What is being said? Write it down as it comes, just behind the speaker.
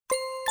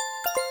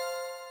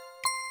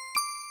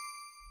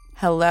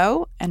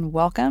Hello and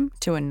welcome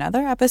to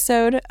another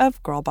episode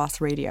of Girl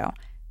Boss Radio.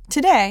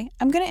 Today,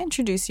 I'm going to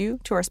introduce you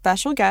to our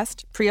special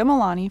guest, Priya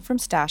Malani from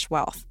Stash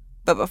Wealth.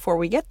 But before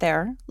we get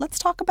there, let's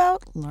talk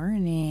about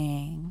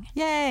learning.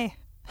 Yay!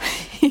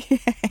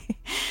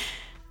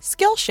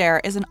 Skillshare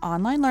is an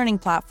online learning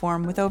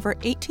platform with over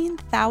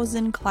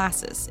 18,000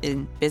 classes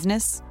in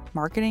business,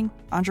 marketing,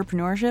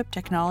 entrepreneurship,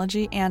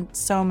 technology, and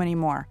so many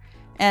more.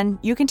 And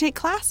you can take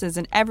classes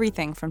in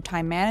everything from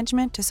time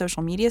management to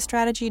social media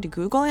strategy to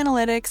Google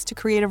Analytics to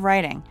creative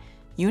writing.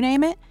 You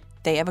name it,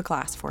 they have a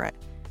class for it.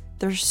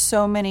 There's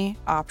so many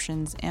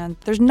options, and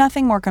there's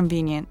nothing more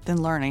convenient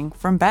than learning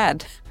from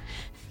bed.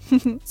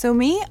 So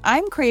me,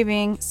 I'm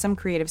craving some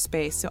creative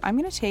space, so I'm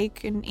going to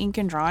take an ink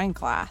and drawing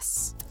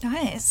class.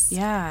 Nice.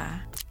 Yeah.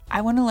 I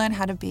want to learn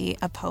how to be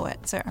a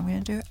poet, so I'm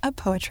going to do a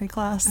poetry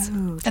class.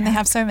 Ooh, and they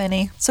have so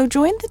many. So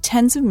join the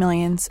tens of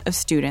millions of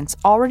students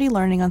already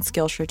learning on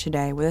Skillshare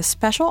today with a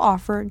special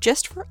offer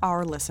just for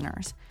our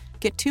listeners.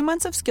 Get 2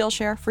 months of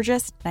Skillshare for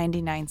just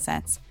 99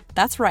 cents.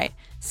 That's right.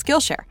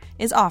 Skillshare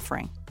is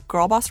offering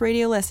Girl Boss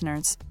Radio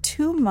listeners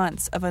 2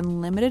 months of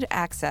unlimited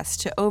access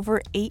to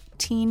over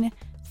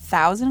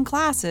 18,000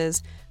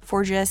 classes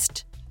for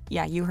just,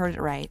 yeah, you heard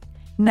it right,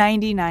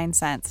 99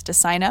 cents. To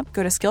sign up,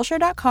 go to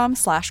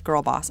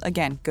Skillshare.com/girlboss.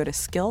 Again, go to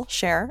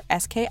Skillshare,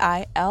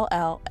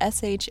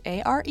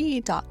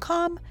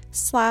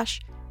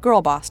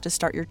 SKILLSHARE.com/girlboss to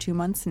start your 2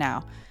 months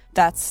now.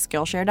 That's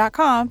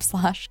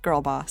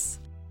Skillshare.com/girlboss.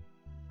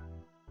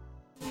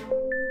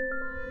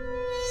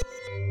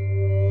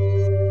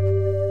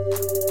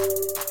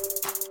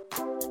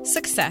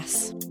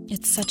 Success.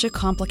 It's such a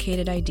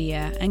complicated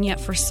idea, and yet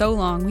for so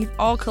long we've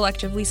all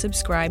collectively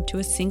subscribed to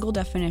a single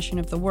definition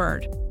of the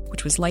word,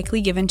 which was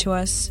likely given to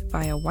us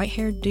by a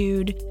white-haired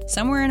dude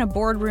somewhere in a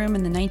boardroom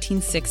in the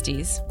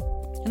 1960s.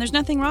 And there's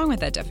nothing wrong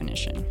with that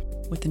definition,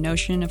 with the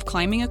notion of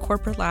climbing a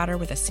corporate ladder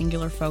with a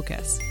singular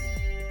focus.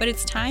 But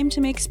it's time to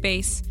make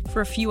space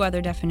for a few other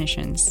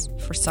definitions,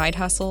 for side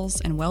hustles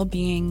and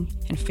well-being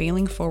and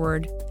failing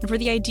forward, and for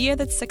the idea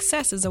that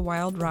success is a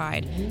wild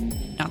ride,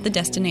 not the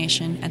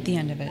destination at the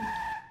end of it.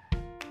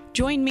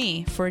 Join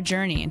me for a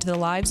journey into the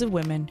lives of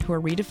women who are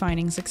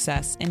redefining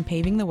success and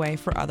paving the way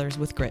for others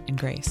with grit and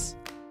grace.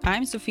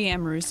 I'm Sophia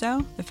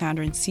Amoruso, the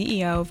founder and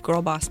CEO of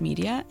Girl Boss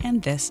Media,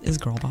 and this is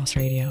Girl Boss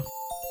Radio.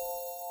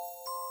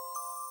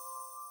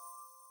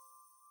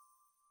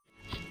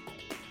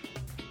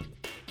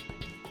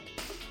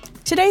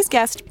 Today's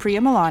guest,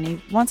 Priya Malani,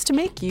 wants to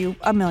make you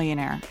a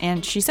millionaire,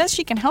 and she says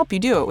she can help you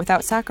do it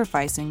without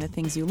sacrificing the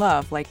things you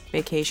love, like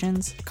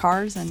vacations,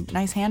 cars, and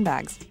nice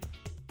handbags.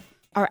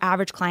 Our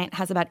average client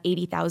has about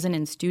 $80,000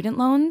 in student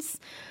loans,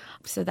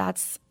 so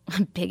that's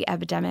a big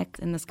epidemic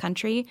in this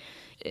country.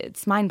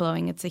 It's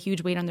mind-blowing. It's a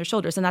huge weight on their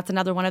shoulders, and that's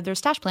another one of their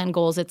stash plan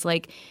goals. It's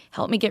like,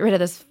 help me get rid of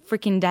this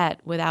freaking debt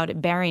without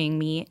it burying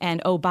me,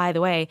 and oh, by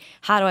the way,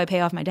 how do I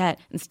pay off my debt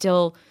and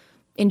still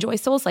enjoy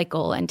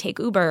SoulCycle and take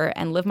Uber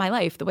and live my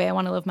life the way I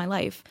want to live my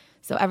life?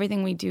 So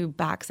everything we do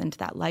backs into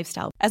that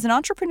lifestyle. As an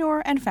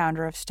entrepreneur and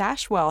founder of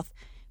Stash Wealth,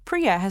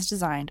 Priya has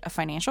designed a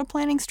financial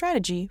planning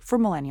strategy for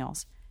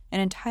millennials, an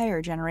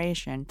entire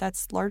generation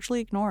that's largely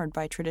ignored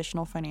by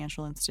traditional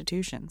financial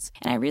institutions.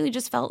 And I really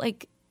just felt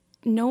like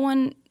no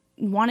one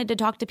wanted to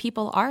talk to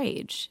people our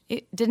age.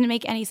 It didn't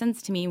make any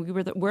sense to me.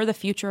 We're the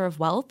future of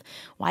wealth.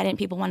 Why didn't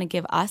people want to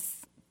give us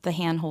the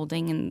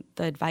hand-holding and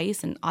the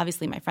advice? And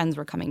obviously my friends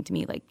were coming to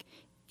me like,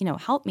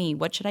 help me.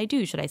 What should I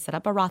do? Should I set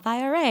up a Roth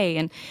IRA?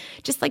 And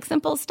just like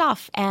simple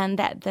stuff. And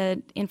that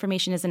the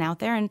information isn't out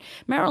there. And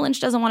Merrill Lynch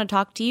doesn't want to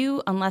talk to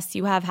you unless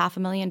you have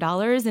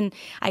 $500,000. And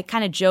I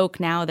kind of joke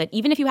now that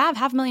even if you have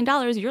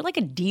 $500,000, you're like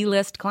a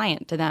D-list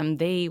client to them.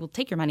 They will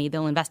take your money,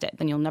 they'll invest it,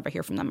 then you'll never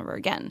hear from them ever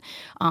again.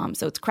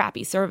 So it's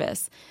crappy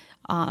service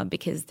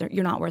because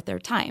you're not worth their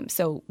time.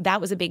 So that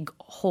was a big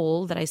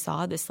hole that I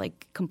saw, this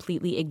like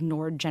completely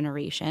ignored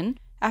generation.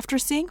 After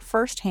seeing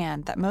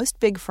firsthand that most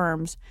big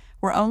firms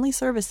were only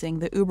servicing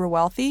the uber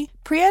wealthy,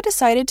 Priya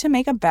decided to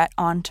make a bet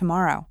on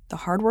tomorrow, the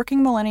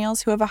hardworking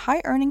millennials who have a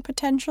high earning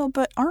potential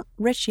but aren't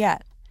rich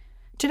yet.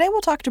 Today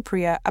we'll talk to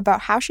Priya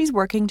about how she's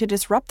working to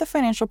disrupt the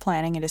financial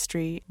planning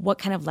industry. What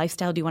kind of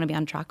lifestyle do you want to be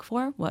on track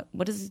for?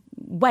 What is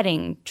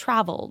wedding,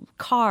 travel,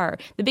 car?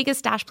 The biggest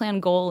stash plan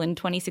goal in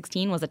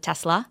 2016 was a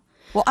Tesla.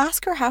 We'll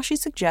ask her how she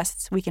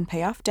suggests we can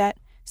pay off debt,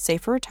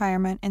 save for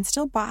retirement, and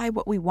still buy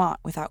what we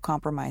want without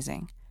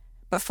compromising.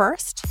 But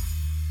first,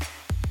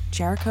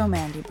 Jericho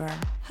Mandybur.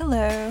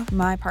 Hello.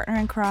 My partner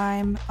in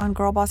crime on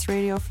Girl Boss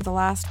Radio for the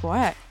last,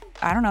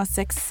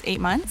 6-8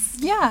 months?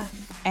 Yeah.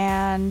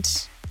 And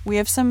we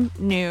have some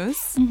news.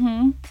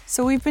 Mm-hmm.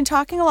 So we've been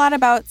talking a lot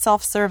about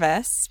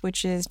Self-Service,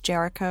 which is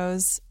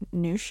Jericho's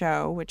new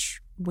show,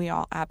 which we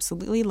all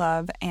absolutely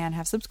love and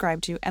have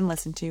subscribed to and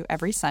listened to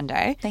every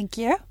Sunday. Thank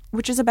you.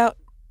 Which is about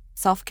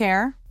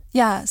self-care.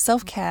 Yeah,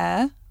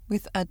 self-care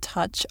with a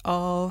touch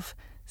of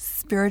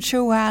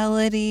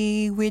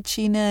spirituality,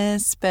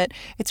 witchiness, but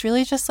it's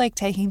really just like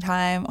taking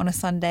time on a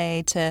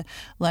Sunday to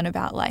learn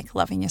about like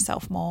loving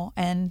yourself more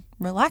and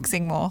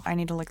relaxing more. I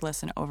need to like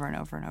listen over and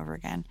over and over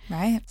again.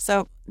 Right.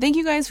 So thank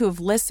you guys who have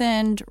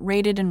listened,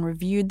 rated, and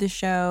reviewed the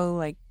show.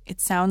 Like, it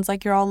sounds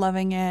like you're all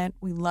loving it.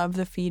 We love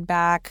the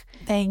feedback.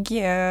 Thank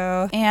you.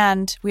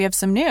 And we have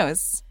some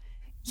news.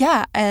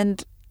 Yeah,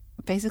 and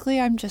basically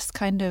I'm just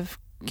kind of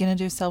going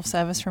to do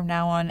self-service from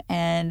now on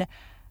and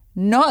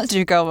not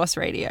do Girl Boss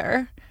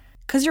Radio.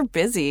 Because you're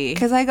busy.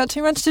 Because I got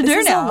too much to do This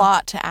is now. a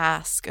lot to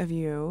ask of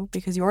you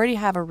because you already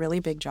have a really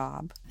big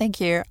job. Thank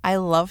you. I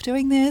love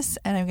doing this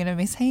and I'm going to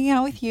miss hanging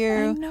out with you.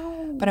 I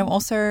know. But I'm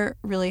also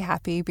really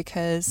happy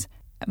because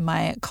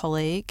my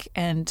colleague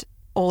and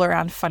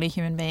all-around funny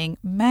human being,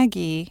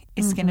 Maggie,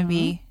 is going to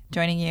be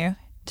joining you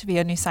to be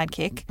a new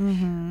sidekick,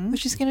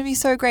 which is going to be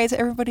so great. So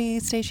everybody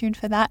stay tuned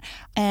for that.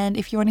 And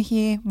if you want to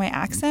hear my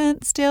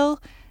accent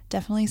still,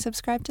 definitely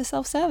subscribe to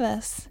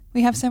Self-Service.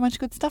 We have so much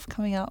good stuff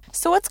coming up.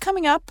 So what's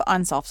coming up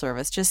on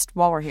Self-Service just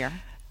while we're here?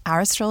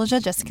 Our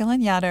astrologer, Jessica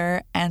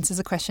Lanyadoo, answers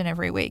a question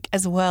every week,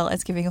 as well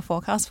as giving a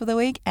forecast for the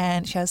week.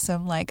 And she has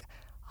some like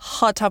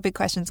hot topic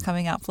questions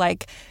coming up,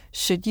 like,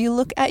 should you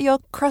look at your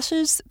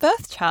crush's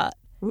birth chart?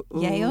 Ooh.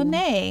 Yay or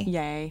nay?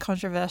 Yay.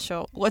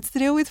 Controversial. What's the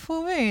deal with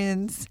full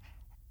moons?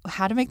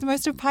 How to make the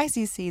most of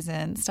Pisces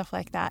season, stuff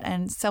like that.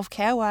 And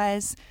self-care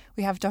wise,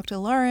 we have Dr.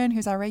 Lauren,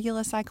 who's our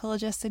regular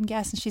psychologist and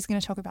guest, and she's going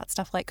to talk about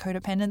stuff like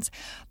codependence.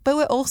 But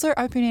we're also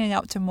opening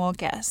up to more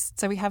guests.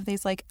 So we have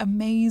these like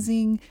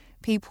amazing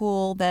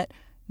people that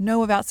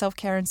know about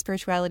self-care and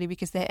spirituality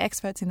because they're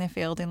experts in their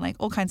field in like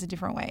all kinds of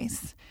different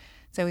ways.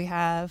 So we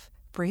have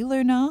Brie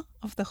Luna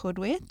of The Hood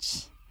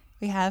Witch.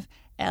 We have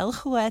El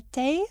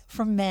Juguete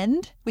from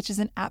Mend, which is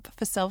an app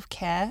for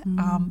self-care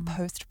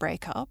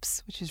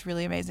post-breakups, which is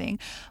really amazing.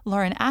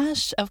 Lauren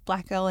Ash of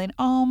Black Girl in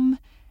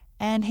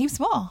and heaps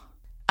more.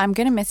 I'm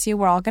going to miss you.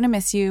 We're all going to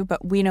miss you,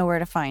 but we know where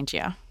to find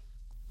you.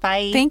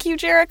 Bye. Thank you,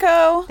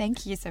 Jericho.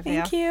 Thank you,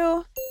 Sophia. Thank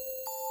you.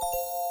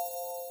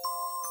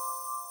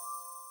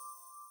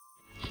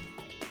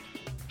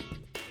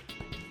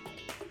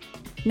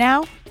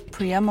 Now,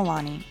 Priya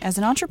Malani. As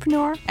an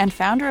entrepreneur and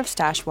founder of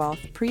Stash Wealth,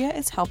 Priya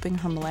is helping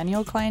her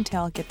millennial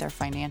clientele get their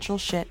financial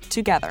shit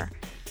together.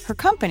 Her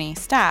company,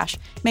 Stash,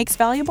 makes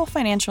valuable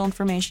financial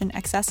information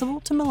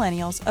accessible to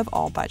millennials of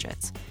all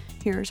budgets.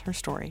 Here's her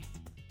story.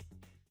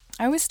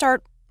 I always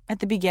start at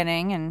the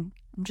beginning, and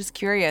I'm just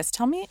curious.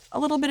 Tell me a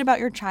little bit about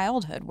your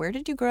childhood. Where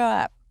did you grow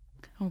up?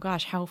 Oh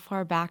gosh, how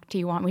far back do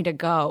you want me to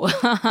go?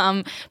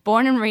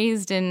 Born and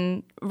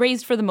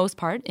raised for the most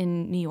part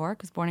in New York.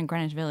 I was born in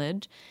Greenwich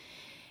Village.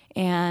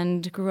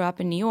 And grew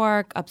up in New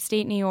York,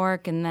 upstate New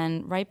York, and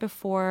then right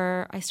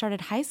before I started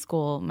high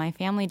school, my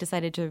family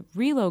decided to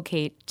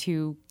relocate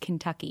to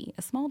Kentucky,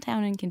 a small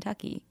town in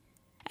Kentucky,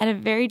 at a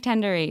very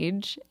tender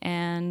age,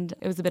 and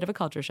it was a bit of a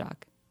culture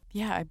shock.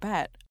 Yeah, I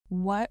bet.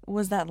 What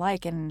was that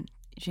like? And,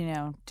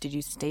 did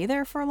you stay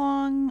there for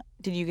long?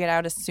 Did you get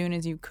out as soon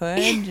as you could?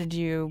 Did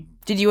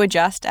you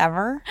adjust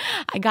ever?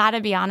 I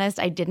gotta be honest,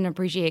 I didn't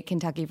appreciate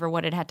Kentucky for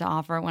what it had to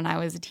offer when I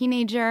was a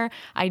teenager.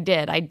 I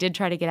did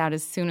try to get out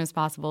as soon as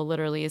possible.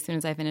 Literally, as soon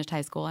as I finished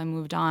high school, I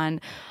moved on.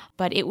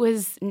 But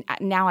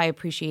now I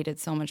appreciate it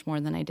so much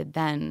more than I did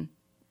then.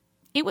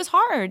 It was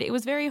hard. It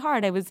was very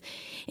hard. I was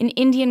an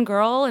Indian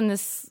girl in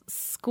this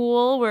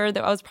school where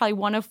I was probably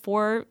one of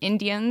 4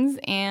 Indians,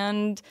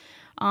 and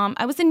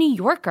I was a New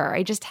Yorker.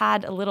 I just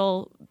had a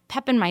little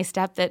pep in my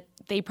step that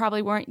they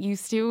probably weren't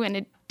used to, and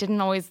it didn't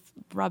always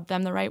rub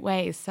them the right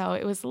way. So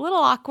it was a little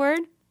awkward,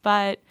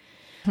 but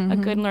a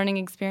good learning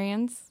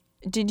experience.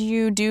 Did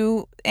you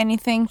do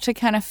anything to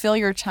kind of fill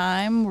your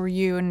time?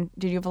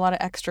 Did you have a lot of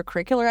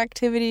extracurricular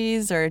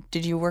activities, or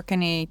did you work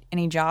any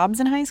jobs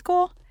in high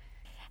school?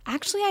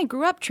 Actually, I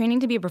grew up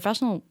training to be a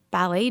professional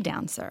ballet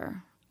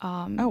dancer.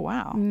 Oh,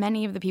 wow.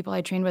 Many of the people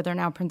I trained with are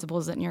now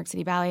principals at New York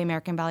City Ballet,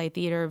 American Ballet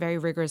Theater, very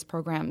rigorous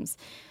programs.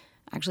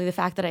 Actually, the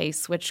fact that I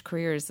switched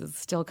careers is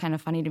still kind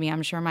of funny to me.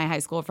 I'm sure my high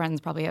school friends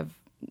probably have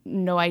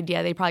no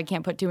idea. They probably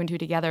can't put 2 and 2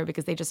 together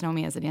because they just know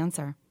me as a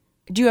dancer.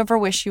 Do you ever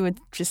wish you had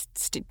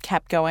just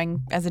kept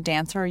going as a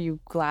dancer? Are you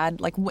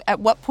glad? Like, at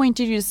what point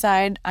did you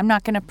decide, I'm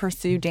not going to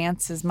pursue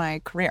dance as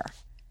my career?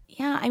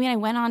 Yeah, I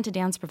went on to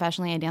dance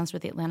professionally. I danced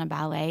with the Atlanta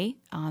Ballet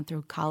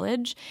through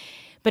college.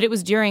 But it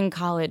was during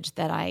college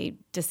that I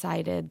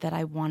decided that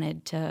I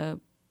wanted to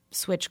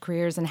switch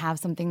careers and have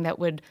something that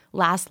would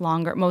last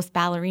longer. Most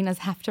ballerinas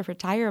have to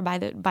retire by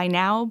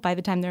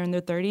the time they're in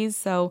their 30s.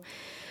 So,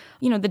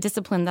 the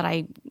discipline that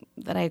I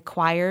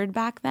acquired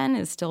back then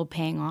is still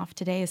paying off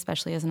today,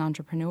 especially as an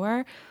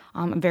entrepreneur.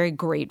 I'm very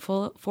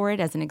grateful for it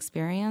as an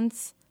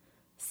experience.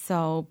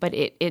 So, but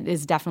it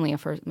is definitely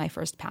my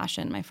first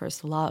passion, my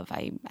first love.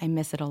 I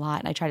miss it a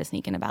lot. I try to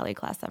sneak in a ballet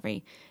class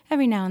every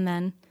now and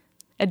then.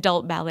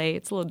 Adult ballet,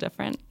 it's a little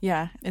different.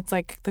 Yeah, it's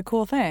like the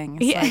cool thing.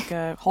 It's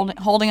like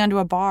holding onto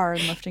a bar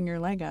and lifting your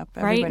leg up.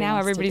 Right now,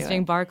 everybody's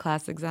doing bar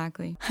class,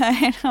 exactly.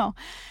 I know.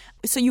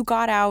 So you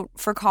got out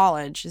for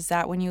college. Is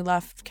that when you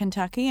left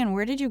Kentucky? And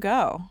where did you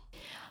go?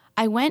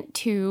 I went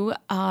to,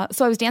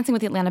 so I was dancing with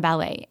the Atlanta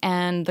Ballet,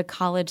 and the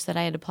college that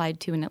I had applied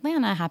to in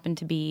Atlanta happened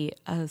to be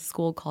a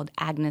school called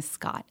Agnes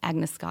Scott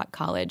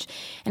College.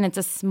 And it's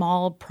a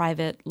small,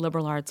 private,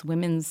 liberal arts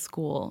women's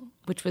school,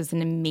 which was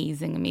an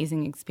amazing,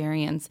 amazing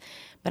experience.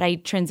 But I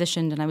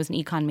transitioned, and I was an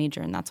econ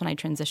major, and that's when I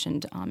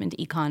transitioned into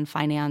econ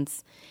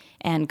finance.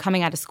 And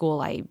coming out of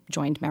school, I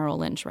joined Merrill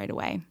Lynch right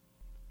away.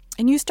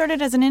 And you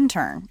started as an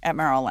intern at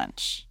Merrill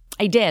Lynch.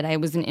 I did. I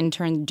was an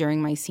intern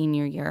during my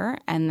senior year,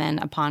 and then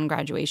upon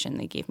graduation,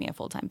 they gave me a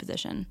full-time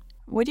position.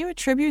 What do you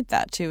attribute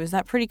that to? Is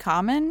that pretty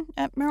common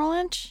at Merrill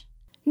Lynch?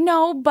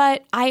 No,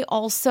 but I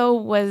also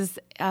was,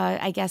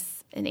 I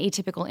guess, an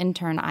atypical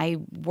intern. I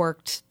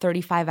worked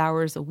 35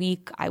 hours a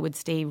week. I would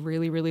stay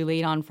really, really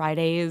late on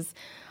Fridays.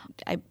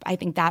 I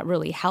think that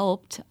really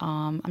helped.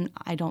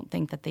 I don't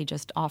think that they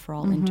just offer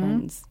all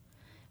interns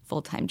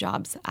full-time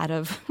jobs out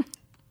of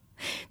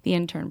the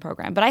intern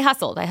program. But I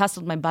hustled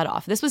my butt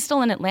off. This was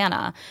still in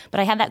Atlanta, but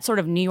I had that sort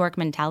of New York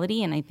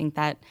mentality, and I think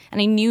that, and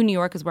I knew New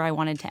York is where I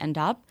wanted to end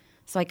up.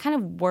 So I kind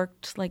of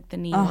worked like the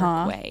New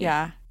York way.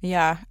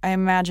 Yeah. I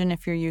imagine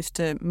if you're used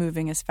to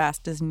moving as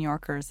fast as New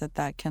Yorkers,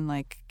 that can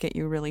like get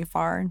you really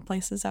far in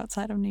places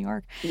outside of New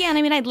York. Yeah, and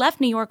I mean, I'd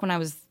left New York when I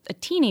was a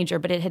teenager,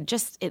 but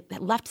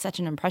it left such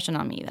an impression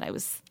on me that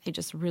I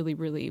just really,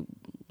 really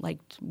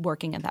liked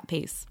working at that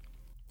pace.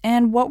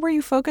 And what were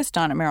you focused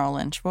on at Merrill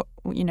Lynch? What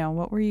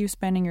were you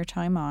spending your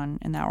time on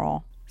in that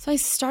role? So I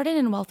started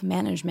in wealth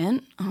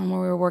management, where we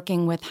were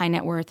working with high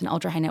net worth and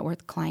ultra high net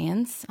worth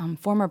clients.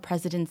 Former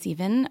presidents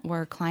even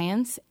were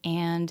clients,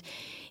 and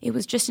it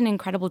was just an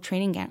incredible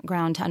training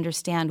ground to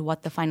understand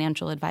what the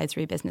financial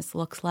advisory business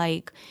looks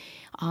like.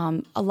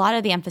 A lot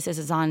of the emphasis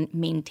is on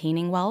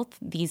maintaining wealth.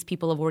 These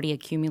people have already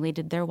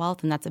accumulated their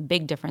wealth, and that's a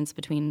big difference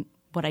between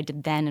what I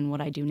did then and what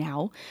I do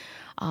now.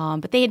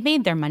 But they had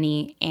made their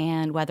money,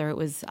 and whether it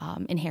was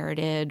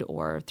inherited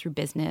or through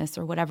business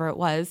or whatever it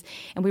was,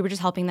 and we were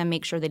just helping them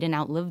make sure they didn't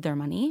outlive their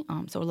money.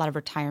 So a lot of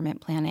retirement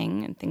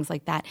planning and things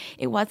like that.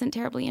 It wasn't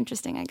terribly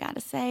interesting, I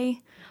gotta say.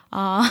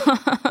 But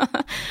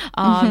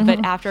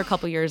after a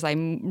couple years, I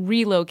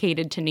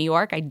relocated to New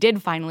York. I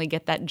did finally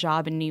get that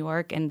job in New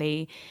York, and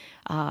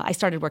I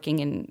started working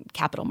in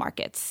capital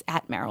markets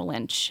at Merrill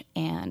Lynch,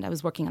 and I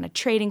was working on a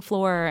trading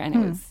floor, and it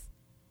was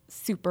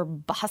super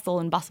hustle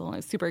and bustle, and it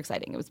was super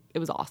exciting. It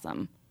was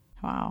awesome.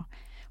 Wow.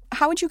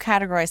 How would you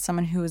categorize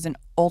someone who is an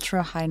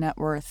ultra high net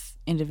worth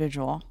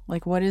individual?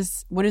 Like, what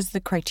is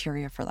the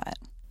criteria for that?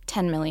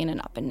 10 million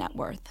and up in net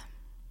worth.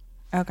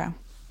 Okay.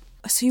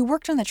 So you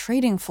worked on the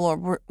trading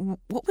floor.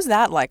 What was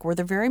that like? Were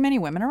there very many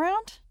women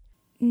around?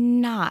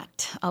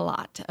 Not a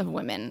lot of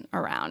women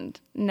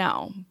around,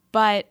 no.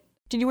 But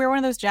did you wear one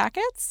of those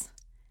jackets?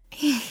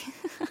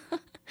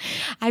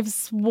 I've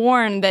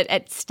sworn that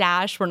at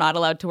Stash we're not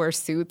allowed to wear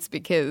suits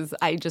because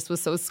I just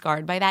was so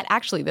scarred by that.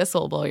 Actually, this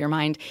will blow your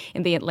mind.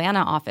 In the Atlanta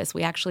office,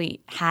 we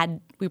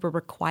were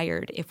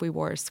required, if we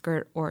wore a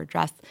skirt or a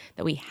dress,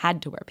 that we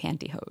had to wear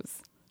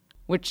pantyhose,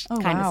 which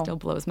kind of still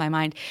blows my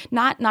mind.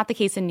 Not the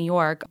case in New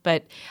York,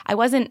 but I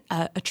wasn't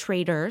a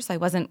trader, so I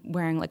wasn't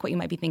wearing like what you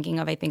might be thinking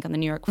of, I think, on the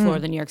New York floor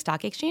of the New York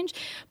Stock Exchange.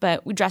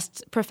 But we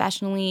dressed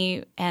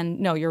professionally, and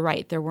no, you're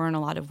right, there weren't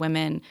a lot of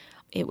women.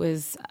 It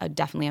was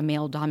definitely a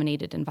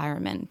male-dominated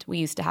environment. We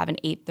used to have an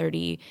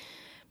 8:30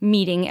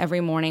 meeting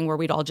every morning where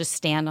we'd all just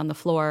stand on the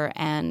floor,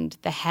 and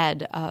the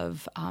head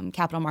of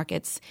capital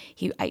markets,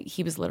 he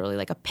was literally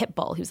like a pit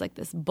bull. He was like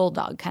this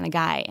bulldog kind of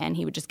guy, and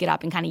he would just get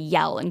up and kind of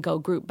yell and go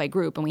group by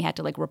group, and we had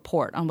to like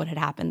report on what had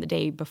happened the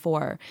day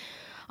before.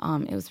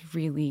 It was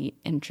really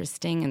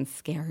interesting and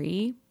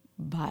scary,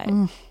 but...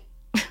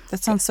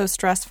 That sounds so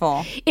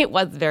stressful. It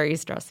was very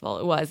stressful.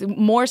 It was.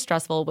 More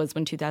stressful was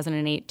when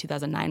 2008,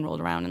 2009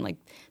 rolled around, and like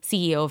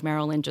CEO of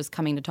Merrill Lynch just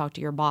coming to talk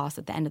to your boss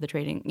at the end of the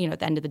trading, at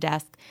the end of the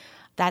desk.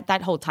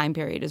 That whole time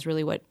period is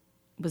really what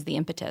was the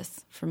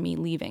impetus for me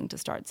leaving to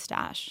start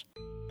Stash.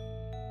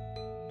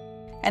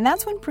 And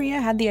that's when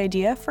Priya had the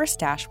idea for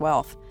Stash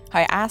Wealth.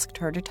 I asked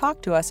her to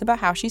talk to us about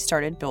how she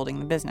started building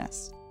the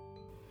business.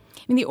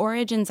 I mean, the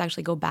origins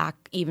actually go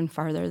back even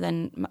farther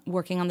than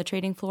working on the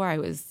trading floor. I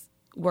was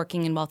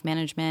working in wealth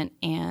management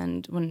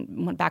and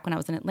when I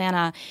was in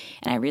Atlanta,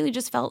 and I really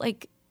just felt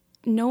like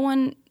no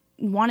one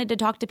wanted to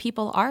talk to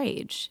people our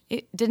age.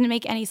 It didn't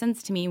make any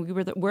sense to me.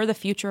 We're the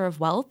future of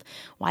wealth.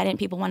 Why didn't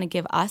people want to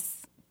give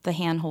us the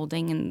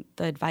hand-holding and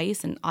the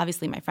advice? And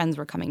obviously my friends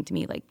were coming to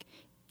me like,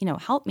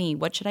 help me.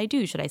 What should I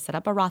do? Should I set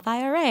up a Roth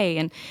IRA?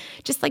 And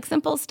just like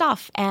simple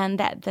stuff. And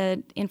that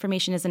the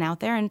information isn't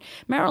out there. And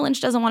Merrill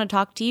Lynch doesn't want to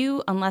talk to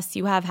you unless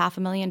you have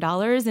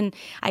 $500,000. And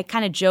I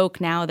kind of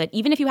joke now that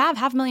even if you have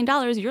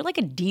 $500,000, you're like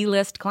a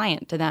D-list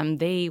client to them.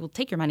 They will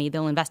take your money,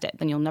 they'll invest it,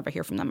 then you'll never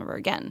hear from them ever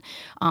again.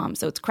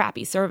 So it's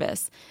crappy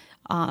service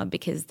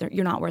because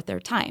you're not worth their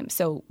time.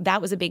 So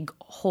that was a big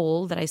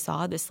hole that I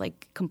saw, this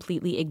like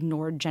completely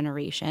ignored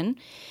generation.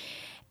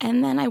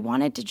 And then I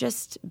wanted to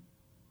just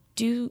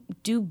do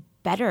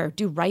better,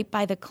 do right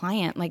by the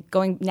client. Like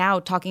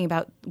talking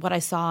about what I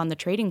saw on the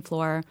trading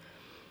floor,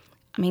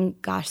 I mean,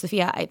 gosh,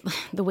 Sophia,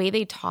 the way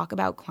they talk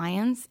about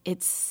clients,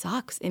 it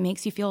sucks. It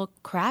makes you feel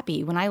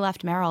crappy. When I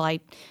left Merrill, I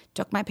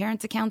took my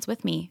parents' accounts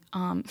with me.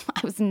 I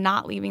was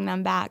not leaving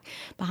them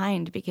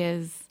behind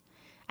because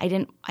I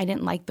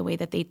didn't like the way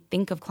that they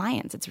think of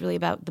clients. It's really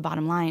about the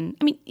bottom line.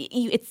 I mean,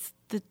 it's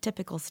the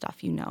typical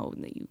stuff,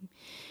 that you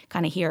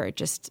kind of hear. It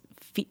just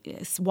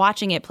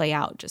watching it play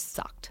out just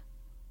sucked.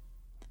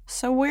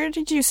 So where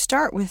did you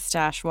start with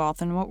Stash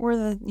Wealth, and what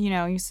were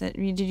you said,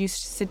 did you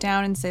sit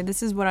down and say,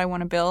 this is what I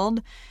want to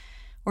build?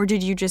 Or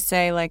did you just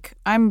say, like,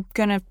 I'm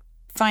going to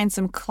find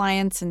some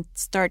clients and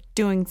start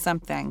doing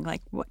something?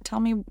 Like, tell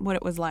me what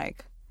it was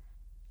like.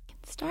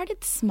 It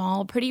started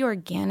small, pretty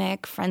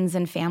organic, friends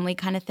and family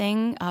kind of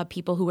thing,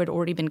 people who had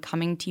already been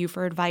coming to you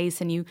for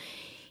advice, and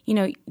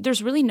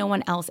there's really no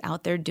one else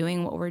out there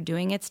doing what we're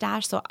doing at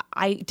Stash. So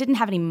I didn't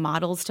have any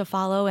models to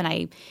follow. And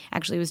I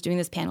actually was doing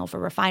this panel for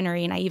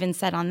Refinery. And I even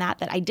said on that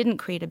I didn't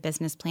create a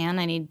business plan.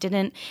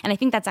 And I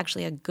think that's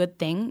actually a good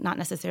thing, not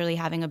necessarily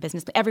having a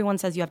business plan. Everyone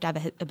says you have to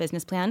have a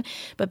business plan.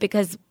 But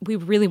because we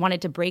really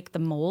wanted to break the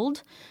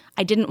mold,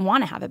 I didn't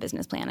want to have a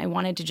business plan. I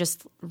wanted to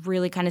just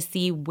really kind of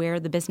see where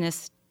the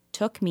business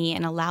took me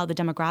and allow the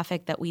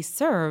demographic that we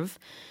serve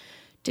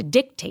to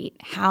dictate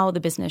how the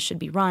business should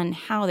be run,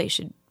 how they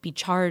should be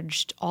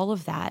charged, all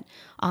of that.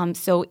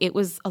 So it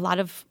was a lot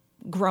of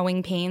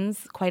growing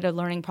pains, quite a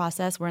learning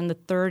process. We're in the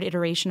third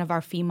iteration of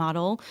our fee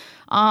model.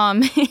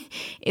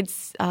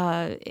 It's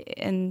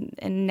and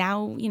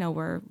now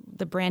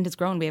the brand has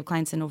grown. We have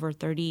clients in over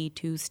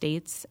 32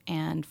 states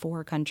and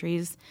 4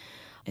 countries.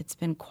 It's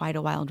been quite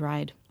a wild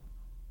ride.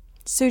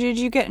 So did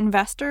you get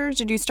investors?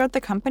 Did you start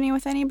the company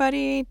with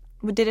anybody?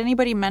 Did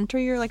anybody mentor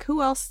you? Like,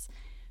 who else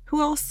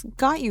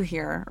got you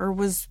here, or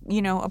was,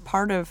 a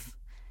part of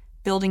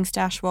building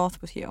Stash Wealth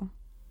with you?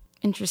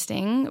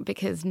 Interesting,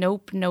 because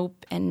nope,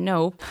 and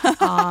nope.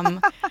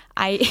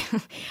 I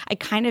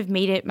kind of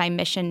made it my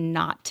mission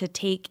not to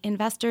take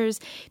investors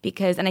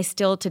and I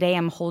still today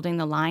I'm holding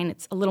the line.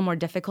 It's a little more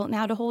difficult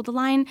now to hold the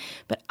line,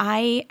 but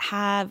I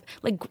have,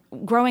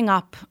 growing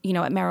up,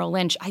 at Merrill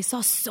Lynch, I saw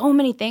so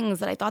many things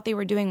that I thought they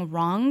were doing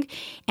wrong,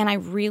 and I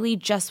really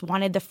just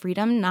wanted the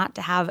freedom not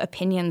to have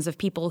opinions of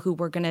people who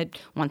were going to,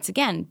 once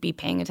again, be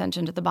paying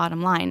attention to the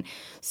bottom line.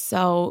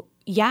 So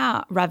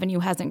yeah, revenue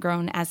hasn't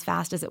grown as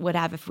fast as it would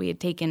have if we had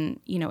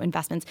taken,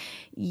 investments.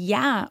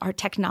 Yeah, our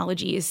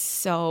technology is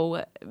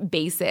so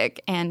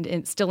basic and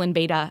it's still in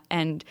beta,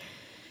 and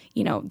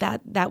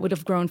that would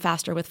have grown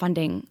faster with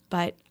funding.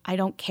 But I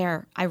don't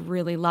care. I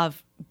really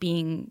love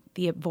being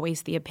the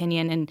voice, the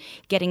opinion, and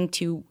getting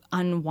to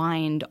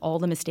unwind all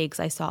the mistakes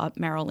I saw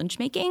Merrill Lynch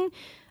making.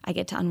 I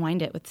get to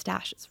unwind it with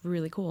Stash. It's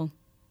really cool.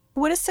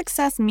 What does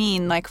success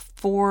mean,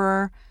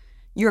 for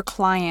your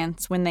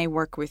clients when they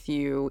work with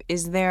you?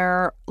 Is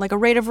there a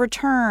rate of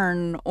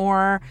return,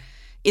 or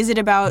is it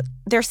about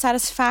their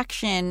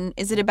satisfaction?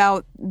 Is it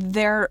about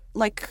their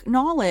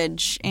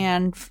knowledge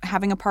and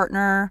having a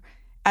partner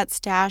at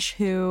Stash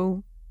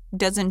who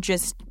doesn't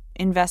just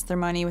invest their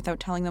money without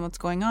telling them what's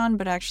going on,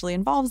 but actually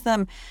involves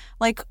them?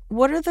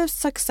 What are the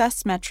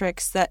success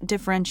metrics that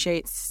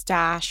differentiate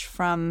Stash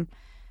from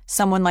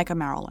someone like a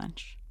Merrill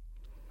Lynch?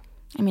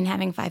 I mean,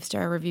 having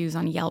 5-star reviews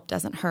on Yelp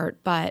doesn't hurt,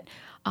 but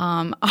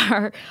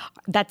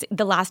that's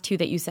the last 2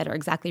 that you said are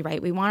exactly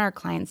right. We want our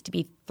clients to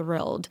be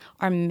thrilled.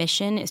 Our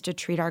mission is to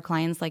treat our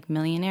clients like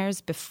millionaires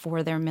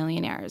before they're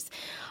millionaires.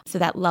 So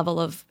that level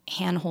of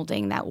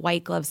hand-holding, that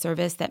white glove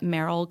service that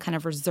Merrill kind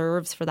of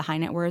reserves for the high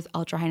net worth,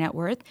 ultra high net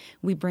worth,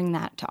 we bring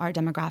that to our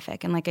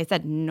demographic. And like I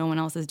said, no one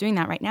else is doing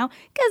that right now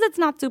because it's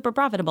not super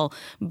profitable.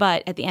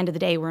 But at the end of the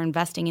day, we're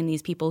investing in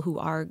these people who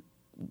are,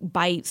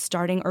 by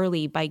starting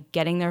early, by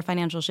getting their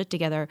financial shit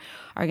together,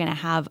 are going to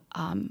have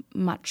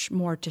much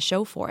more to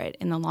show for it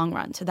in the long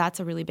run. So that's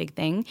a really big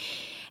thing.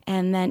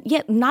 And then,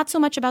 not so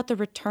much about the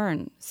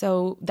return.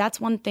 So that's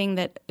one thing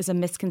that is a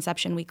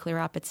misconception we clear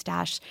up at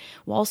Stash.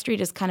 Wall Street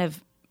has kind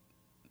of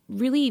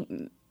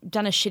really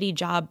done a shitty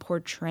job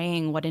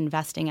portraying what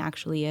investing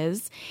actually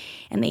is.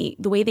 And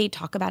the way they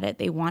talk about it,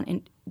 they want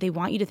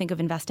you to think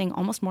of investing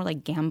almost more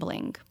like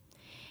gambling.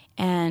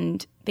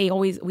 And they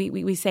always,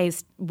 we say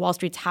Wall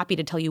Street's happy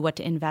to tell you what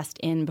to invest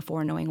in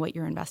before knowing what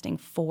you're investing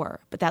for.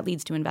 But that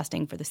leads to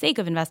investing for the sake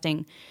of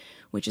investing,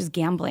 which is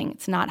gambling.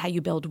 It's not how you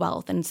build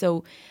wealth. And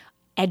so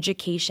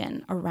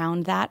education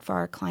around that for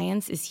our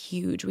clients is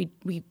huge.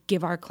 We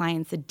give our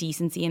clients the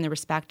decency and the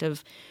respect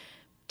of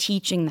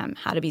teaching them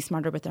how to be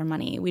smarter with their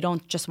money. We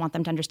don't just want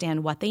them to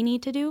understand what they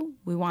need to do.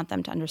 We want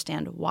them to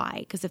understand why.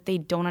 Because if they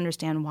don't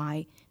understand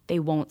why, they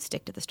won't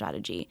stick to the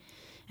strategy.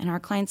 And our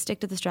clients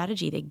stick to the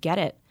strategy. They get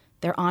it.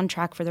 They're on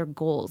track for their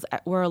goals.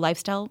 We're a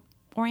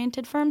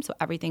lifestyle-oriented firm, so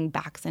everything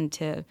backs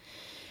into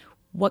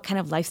what kind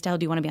of lifestyle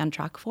do you want to be on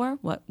track for?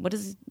 What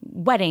is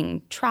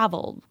wedding,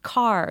 travel,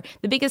 car?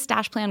 The biggest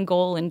Stash Plan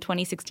goal in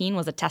 2016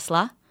 was a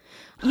Tesla.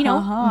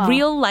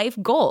 Real life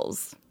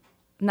goals,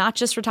 not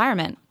just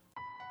retirement.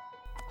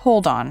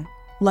 Hold on.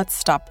 Let's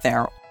stop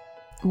there.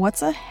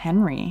 What's a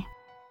Henry?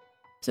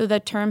 So the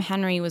term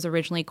Henry was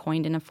originally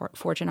coined in a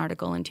Fortune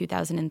article in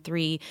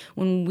 2003.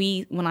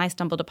 When I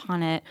stumbled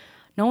upon it,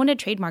 no one had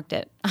trademarked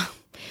it.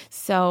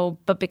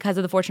 But because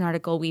of the Fortune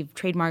article, we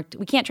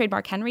can't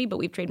trademark Henry, but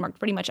we've trademarked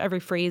pretty much every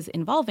phrase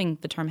involving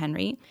the term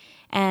Henry.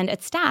 And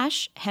at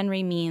Stash,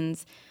 Henry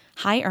means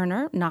high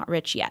earner, not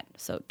rich yet.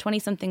 So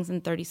 20-somethings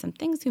and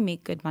 30-somethings who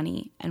make good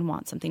money and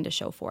want something to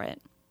show for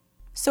it.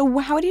 So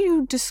how do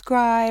you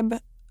describe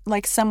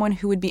like someone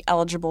who would be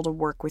eligible to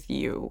work with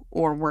you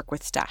or work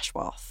with Stash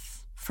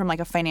Wealth from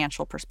like a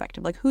financial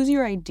perspective? Like who's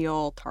your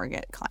ideal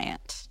target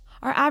client?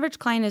 Our average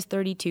client is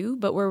 32,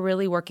 but we're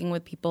really working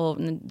with people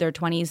in their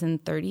 20s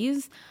and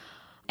 30s.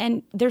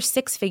 And they're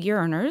six-figure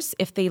earners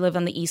if they live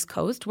on the East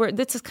Coast.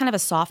 This is kind of a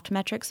soft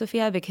metric,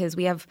 Sophia, because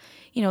we have,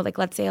 like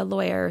let's say a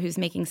lawyer who's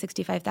making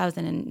 $65,000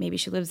 and maybe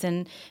she lives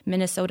in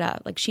Minnesota.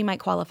 Like she might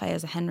qualify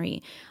as a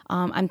Henry.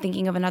 I'm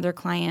thinking of another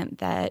client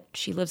that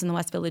she lives in the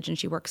West Village and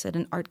she works at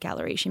an art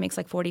gallery. She makes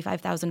like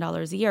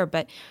 $45,000 a year,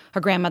 but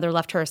her grandmother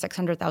left her a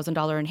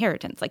 $600,000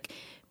 inheritance.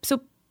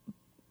 So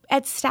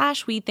at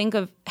Stash, we think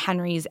of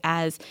Henrys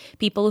as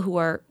people who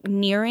are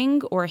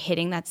nearing or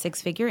hitting that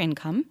six-figure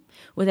income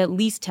with at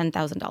least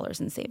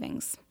 $10,000 in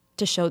savings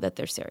to show that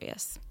they're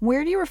serious.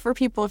 Where do you refer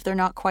people if they're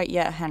not quite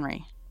yet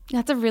Henry?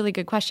 That's a really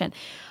good question.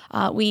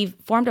 We've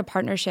formed a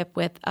partnership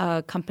with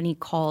a company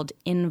called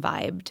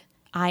Invibed,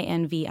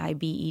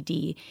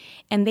 INVIBED,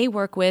 and they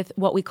work with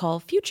what we call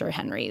future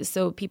Henrys.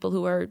 So people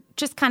who are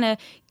just kind of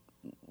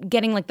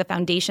getting like the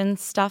foundation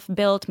stuff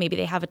built. Maybe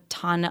they have a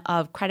ton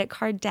of credit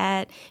card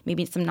debt,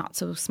 maybe some not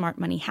so smart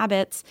money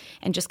habits,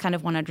 and just kind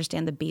of want to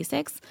understand the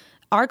basics.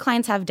 Our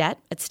clients have debt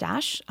at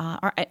Stash.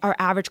 Our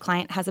average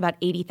client has about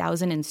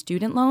 $80,000 in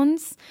student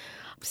loans.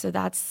 So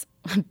that's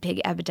a big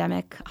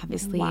epidemic,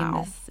 obviously,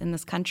 in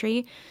this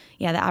country.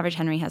 Yeah, the average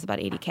Henry has about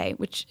 $80K,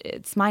 which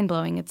it's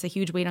mind-blowing. It's a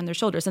huge weight on their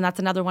shoulders. And that's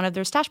another one of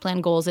their Stash plan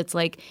goals. It's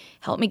like,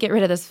 help me get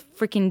rid of this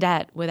freaking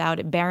debt without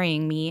it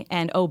burying me.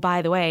 And, oh,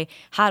 by the way,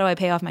 how do I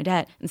pay off my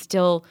debt and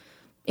still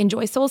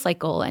enjoy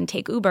SoulCycle and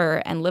take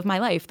Uber and live my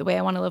life the way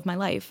I want to live my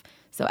life?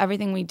 So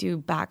everything we do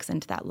backs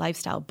into that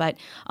lifestyle. But,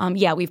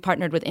 we've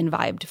partnered with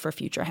Invibed for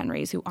future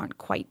Henrys who aren't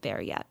quite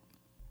there yet.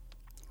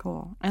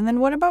 Cool. And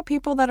then what about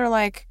people that are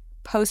like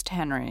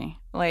post-Henry,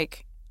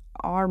 like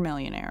are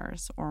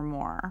millionaires or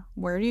more?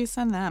 Where do you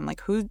send them?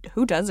 Like who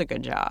does a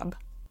good job?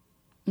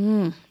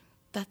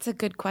 That's a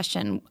good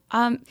question.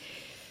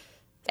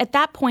 At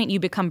that point, you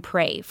become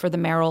prey for the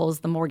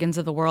Merrills, the Morgans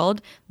of the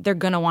world. They're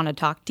going to want to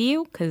talk to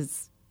you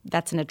because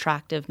that's an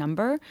attractive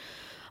number.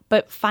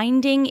 But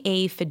finding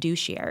a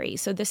fiduciary,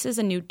 so this is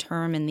a new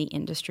term in the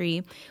industry.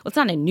 Well, it's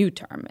not a new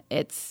term.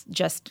 It's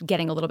just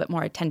getting a little bit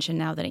more attention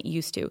now than it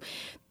used to.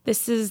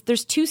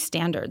 There's two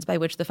standards by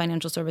which the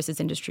financial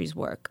services industries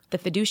work, the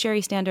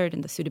fiduciary standard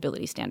and the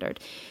suitability standard.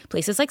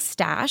 Places like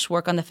Stash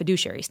work on the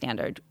fiduciary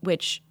standard,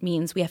 which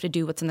means we have to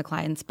do what's in the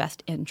client's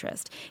best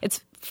interest. It's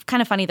kind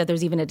of funny that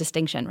there's even a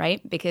distinction,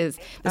 right? Because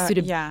the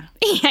suitability... Yeah.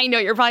 I know,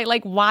 you're probably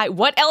like, why?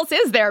 What else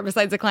is there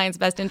besides the client's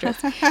best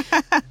interest?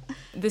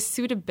 The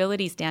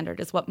suitability standard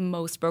is what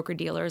most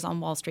broker-dealers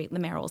on Wall Street, the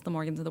Merrills, the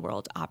Morgans of the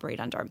world,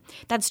 operate under.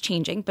 That's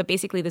changing, but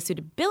basically the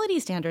suitability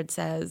standard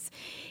says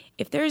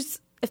if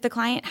the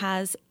client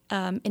has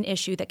an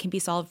issue that can be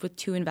solved with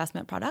two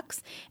investment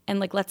products,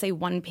 and like let's say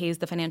one pays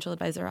the financial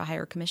advisor a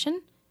higher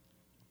commission,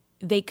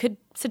 they could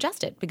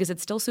suggest it because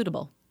it's still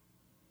suitable.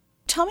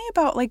 Tell me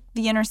about like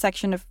the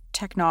intersection of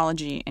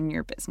technology in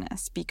your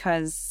business,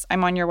 because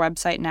I'm on your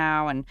website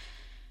now and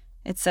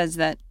it says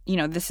that,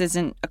 this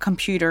isn't a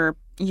computer,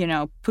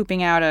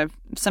 pooping out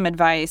some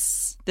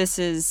advice. This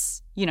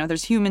is,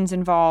 there's humans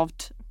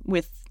involved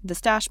with the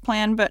Stash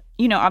plan. But,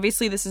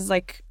 obviously this is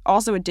like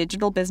also a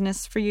digital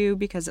business for you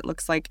because it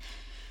looks like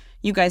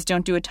you guys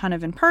don't do a ton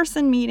of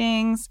in-person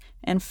meetings,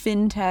 and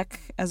fintech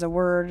as a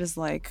word is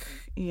like,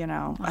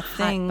 a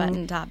thing. Hot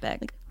button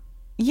topic.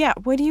 Yeah.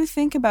 What do you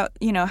think about,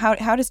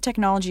 how does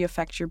technology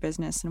affect your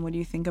business, and what do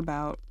you think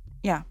about,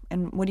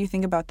 and what do you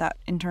think about that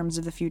in terms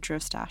of the future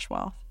of Stash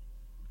Wealth?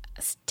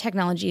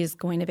 Technology is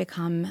going to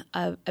become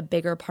a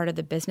bigger part of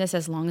the business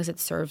as long as it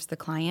serves the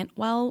client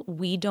well.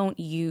 We don't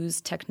use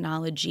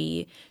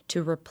technology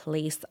to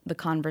replace the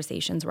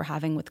conversations we're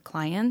having with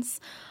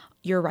clients.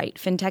 You're right.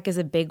 Fintech is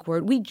a big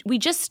word. We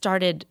just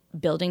started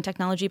building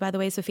technology, by the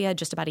way, Sophia,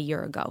 just about a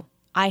year ago.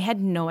 I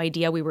had no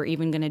idea we were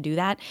even going to do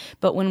that.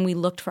 But when we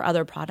looked for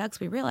other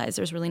products, we realized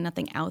there's really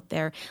nothing out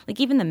there.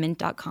 Like even the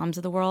Mint.coms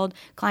of the world,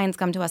 clients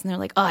come to us and they're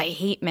like, oh, I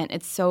hate Mint.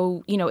 It's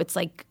so, it's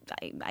like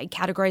I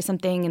categorize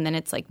something and then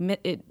it's like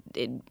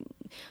the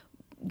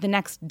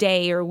next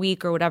day or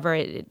week or whatever,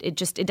 it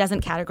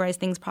doesn't categorize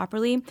things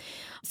properly.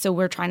 So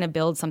we're trying to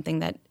build something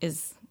that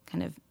is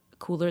kind of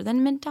cooler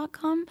than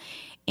Mint.com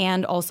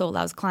and also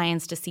allows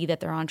clients to see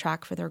that they're on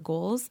track for their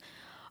goals.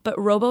 But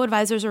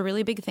robo-advisors are a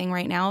really big thing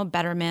right now.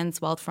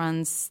 Betterments, wealth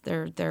funds,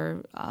 there's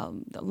a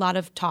lot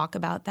of talk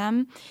about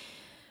them.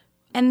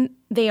 And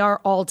they are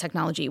all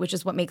technology, which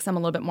is what makes them a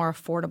little bit more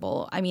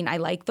affordable. I mean, I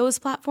like those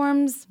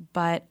platforms,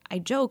 but I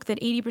joke that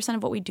 80%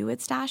 of what we do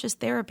at Stash is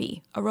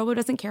therapy. A robo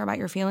doesn't care about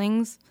your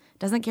feelings,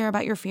 doesn't care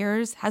about your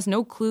fears, has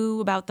no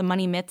clue about the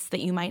money myths that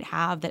you might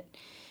have that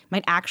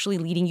might actually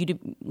lead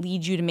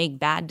you to make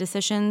bad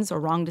decisions or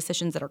wrong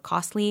decisions that are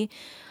costly.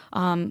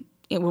 When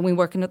we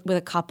work with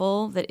a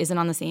couple that isn't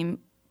on the same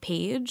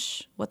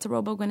page, what's a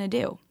robo going to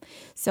do?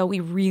 So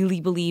we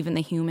really believe in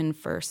the human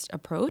first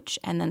approach,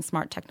 and then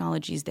smart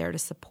technology is there to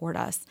support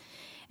us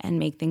and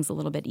make things a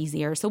little bit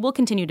easier. So we'll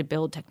continue to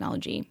build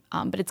technology,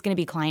 but it's going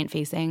to be client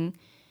facing,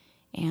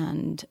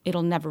 and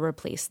it'll never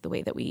replace the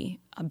way that we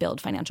build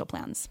financial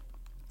plans.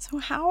 So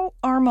how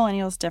are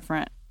millennials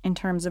different in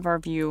terms of our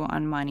view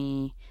on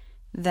money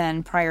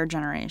than prior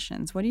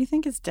generations? What do you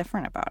think is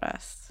different about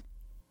us?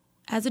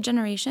 As a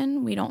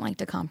generation, we don't like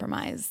to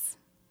compromise,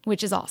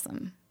 which is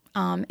awesome.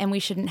 And we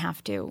shouldn't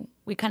have to.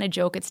 We kind of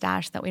joke at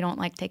Stash that we don't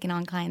like taking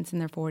on clients in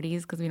their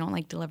 40s because we don't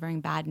like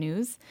delivering bad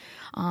news.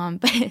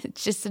 But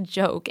it's just a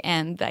joke.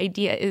 And the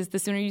idea is the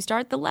sooner you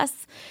start, the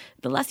less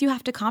you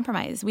have to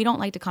compromise. We don't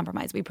like to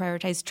compromise. We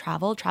prioritize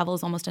travel. Travel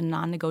is almost a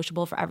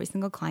non-negotiable for every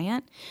single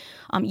client.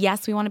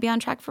 Yes, we want to be on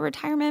track for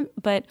retirement,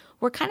 but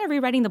we're kind of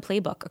rewriting the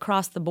playbook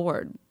across the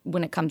board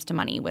when it comes to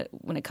money,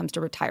 when it comes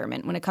to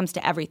retirement, when it comes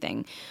to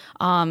everything.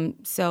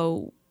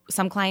 So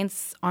some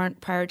clients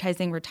aren't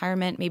prioritizing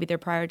retirement. Maybe they're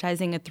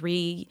prioritizing a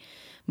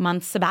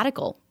 3-month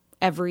sabbatical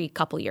every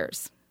couple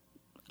years.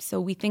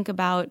 So we think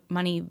about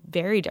money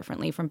very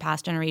differently from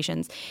past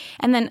generations.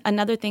 And then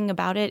another thing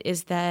about it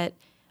is that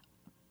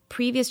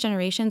previous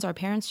generations, our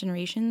parents'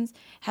 generations,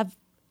 have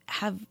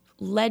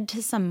led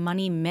to some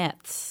money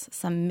myths,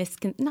 some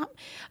not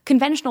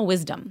conventional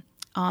wisdom.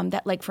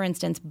 That, like, for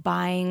instance,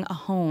 buying a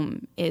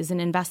home is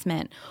an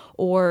investment,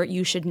 or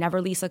you should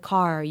never lease a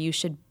car, you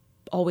should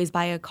always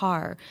buy a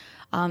car.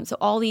 So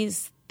all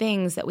these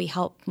things that we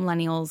help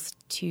millennials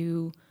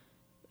to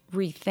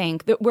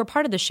rethink. We're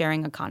part of the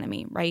sharing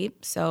economy, right?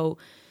 So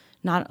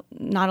not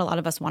a lot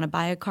of us want to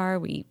buy a car.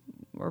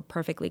 We're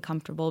perfectly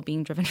comfortable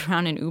being driven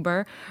around in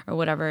Uber or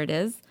whatever it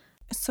is.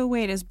 So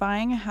wait, is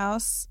buying a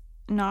house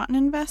not an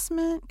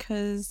investment?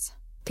 Because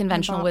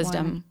conventional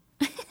wisdom.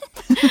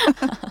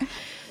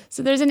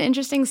 So there's an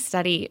interesting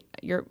study.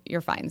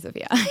 You're fine,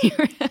 Sophia.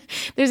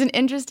 There's an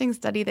interesting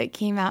study that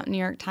came out in New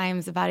York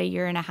Times about 1.5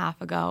 years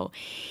ago.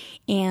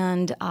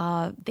 And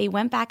they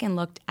went back and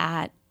looked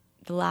at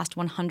the last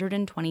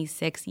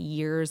 126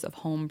 years of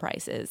home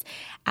prices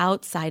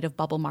outside of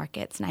bubble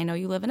markets. And I know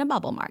you live in a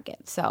bubble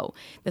market, so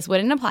this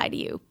wouldn't apply to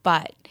you.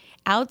 But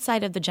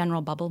outside of the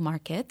general bubble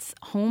markets,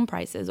 home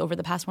prices over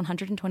the past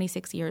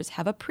 126 years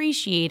have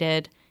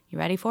appreciated, you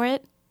ready for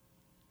it?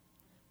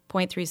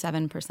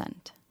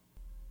 0.37%.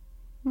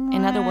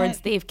 In other words,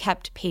 they've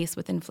kept pace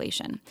with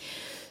inflation.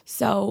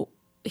 So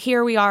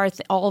here we are.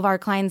 All of our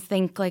clients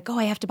think like, oh,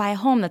 I have to buy a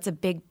home. That's a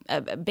big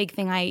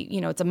thing.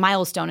 It's a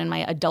milestone in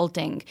my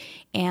adulting.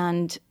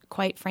 And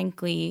quite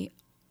frankly,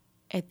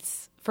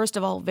 it's, first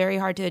of all, very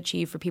hard to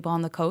achieve for people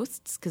on the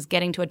coasts because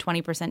getting to a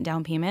 20%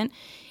 down payment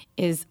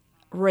is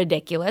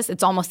ridiculous.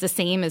 It's almost the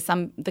same as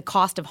the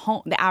cost of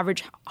the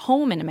average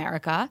home in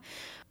America.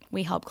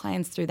 We help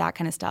clients through that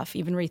kind of stuff,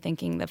 even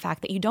rethinking the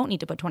fact that you don't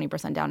need to put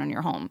 20% down on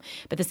your home.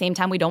 But at the same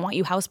time, we don't want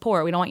you house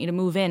poor. We don't want you to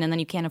move in and then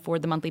you can't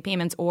afford the monthly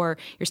payments, or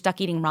you're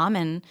stuck eating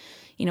ramen,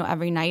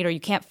 every night, or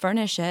you can't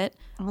furnish it.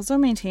 Also,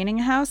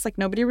 maintaining a house, like,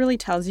 nobody really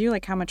tells you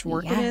like how much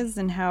work it is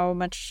and how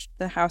much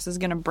the house is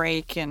going to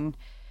break, and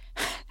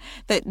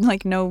that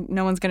like no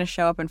one's going to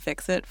show up and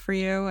fix it for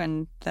you,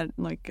 and that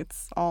like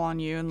it's all on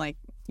you, and like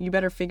you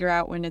better figure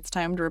out when it's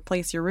time to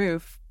replace your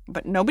roof.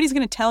 But nobody's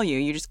going to tell you.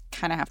 You just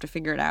kind of have to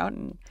figure it out.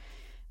 And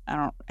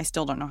I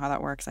still don't know how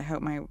that works. I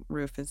hope my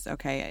roof is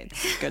okay.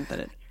 It's good that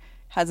it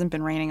hasn't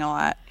been raining a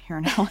lot here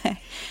in LA.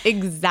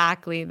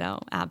 Exactly, though.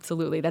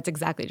 Absolutely. That's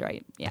exactly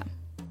right. Yeah.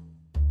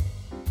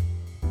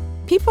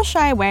 People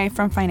shy away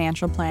from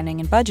financial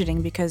planning and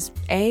budgeting because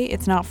A,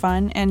 it's not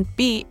fun, and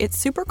B, it's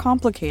super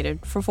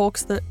complicated for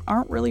folks that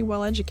aren't really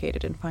well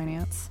educated in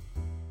finance.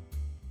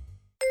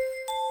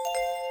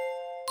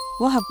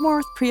 We'll have more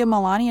with Priya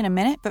Malani in a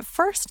minute, but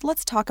first,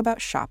 let's talk about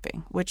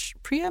shopping, which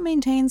Priya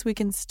maintains we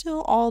can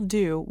still all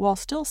do while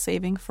still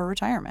saving for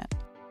retirement.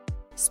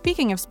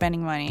 Speaking of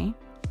spending money,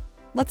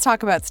 let's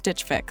talk about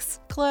Stitch Fix.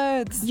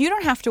 Clothes. You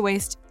don't have to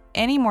waste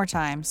any more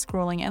time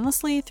scrolling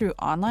endlessly through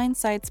online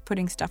sites,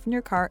 putting stuff in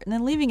your cart, and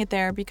then leaving it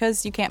there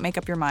because you can't make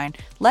up your mind.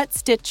 Let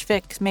Stitch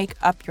Fix make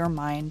up your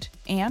mind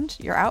and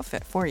your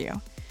outfit for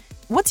you.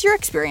 What's your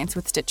experience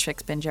with Stitch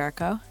Fix, Ben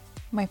Jericho?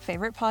 My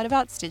favorite part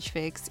about Stitch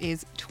Fix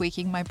is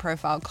tweaking my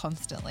profile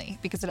constantly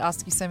because it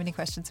asks you so many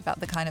questions about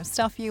the kind of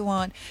stuff you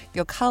want,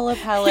 your color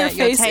palette,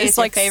 your face taste, is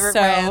like your favorite so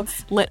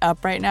brands. Lit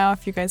up right now.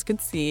 If you guys could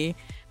see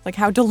like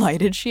how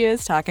delighted she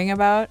is talking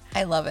about.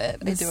 I love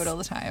it. I do it all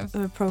the time.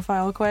 The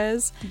profile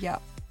quiz. Yeah.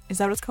 Is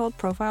that what it's called?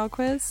 Profile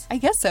quiz? I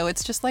guess so.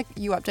 It's just like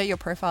you update your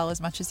profile as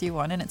much as you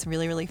want, and it's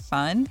really, really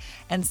fun.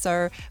 And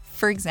so,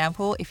 for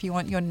example, if you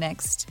want your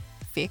next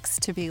fix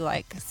to be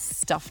like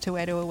stuff to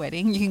wear to a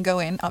wedding, you can go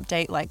in,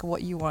 update like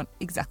what you want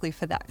exactly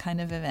for that kind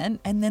of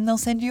event, and then they'll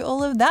send you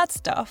all of that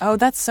stuff. Oh,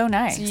 that's so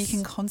nice. So you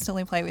can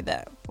constantly play with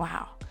it.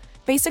 Wow.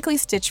 Basically,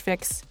 Stitch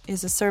Fix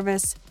is a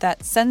service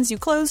that sends you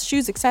clothes,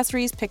 shoes,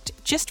 accessories picked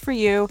just for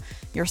you,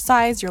 your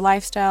size, your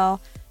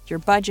lifestyle, your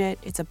budget.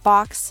 It's a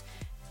box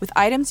with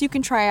items you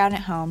can try out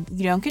at home.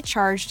 You don't get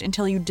charged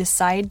until you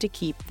decide to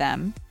keep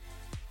them.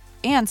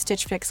 And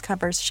Stitch Fix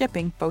covers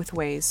shipping both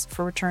ways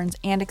for returns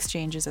and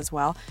exchanges as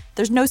well.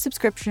 There's no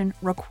subscription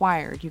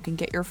required. You can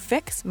get your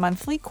fix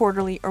monthly,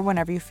 quarterly, or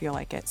whenever you feel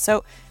like it.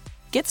 So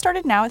get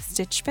started now at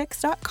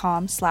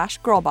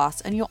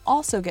stitchfix.com/girlboss, and you'll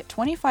also get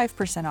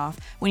 25% off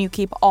when you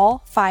keep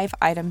all 5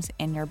 items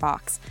in your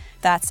box.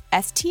 That's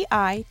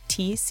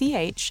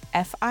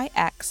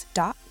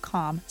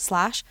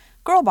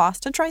stitchfix.com/girlboss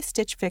to try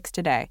Stitch Fix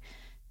today.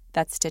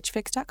 That's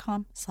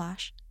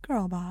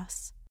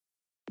stitchfix.com/girlboss.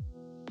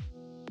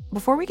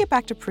 Before we get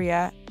back to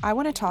Priya, I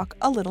want to talk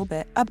a little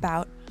bit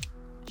about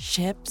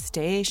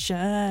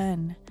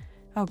ShipStation.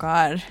 Oh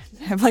God,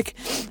 I have like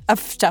a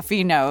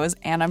stuffy nose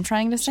and I'm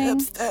trying to sing.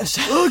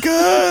 ShipStation. Oh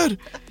God.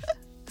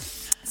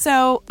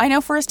 So I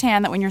know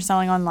firsthand that when you're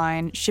selling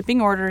online,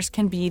 shipping orders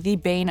can be the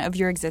bane of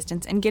your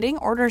existence, and getting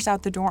orders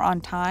out the door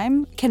on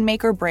time can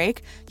make or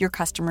break your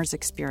customer's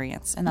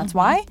experience. And that's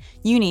why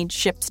you need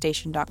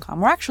ShipStation.com.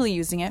 We're actually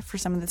using it for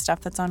some of the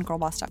stuff that's on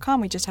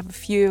girlboss.com. We just have a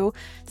few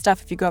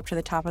stuff if you go up to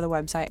the top of the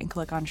website and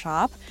click on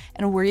shop.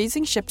 And we're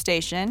using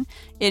ShipStation.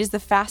 It is the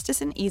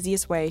fastest and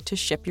easiest way to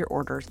ship your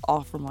orders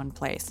all from one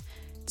place.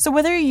 So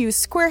whether you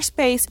use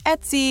Squarespace,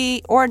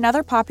 Etsy, or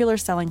another popular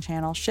selling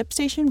channel,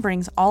 ShipStation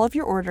brings all of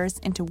your orders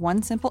into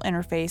one simple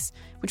interface,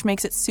 which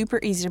makes it super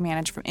easy to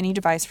manage from any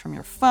device from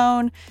your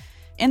phone.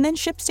 And then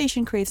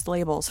ShipStation creates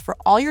labels for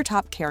all your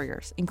top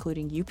carriers,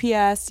 including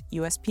UPS,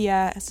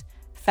 USPS,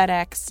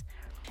 FedEx.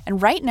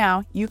 And right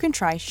now, you can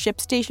try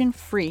ShipStation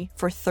free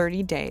for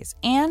 30 days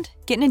and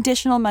get an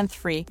additional month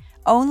free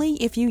only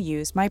if you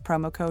use my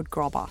promo code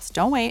GIRLBOSS.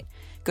 Don't wait.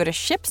 Go to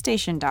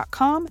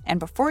ShipStation.com, and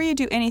before you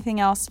do anything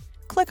else,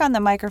 click on the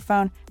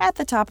microphone at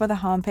the top of the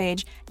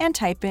homepage and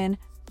type in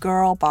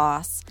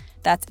GIRLBOSS.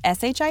 That's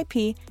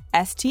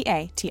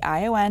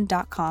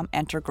ShipStation.com.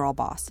 Enter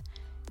GIRLBOSS.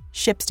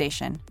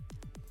 ShipStation.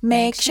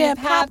 Make ship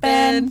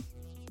happen.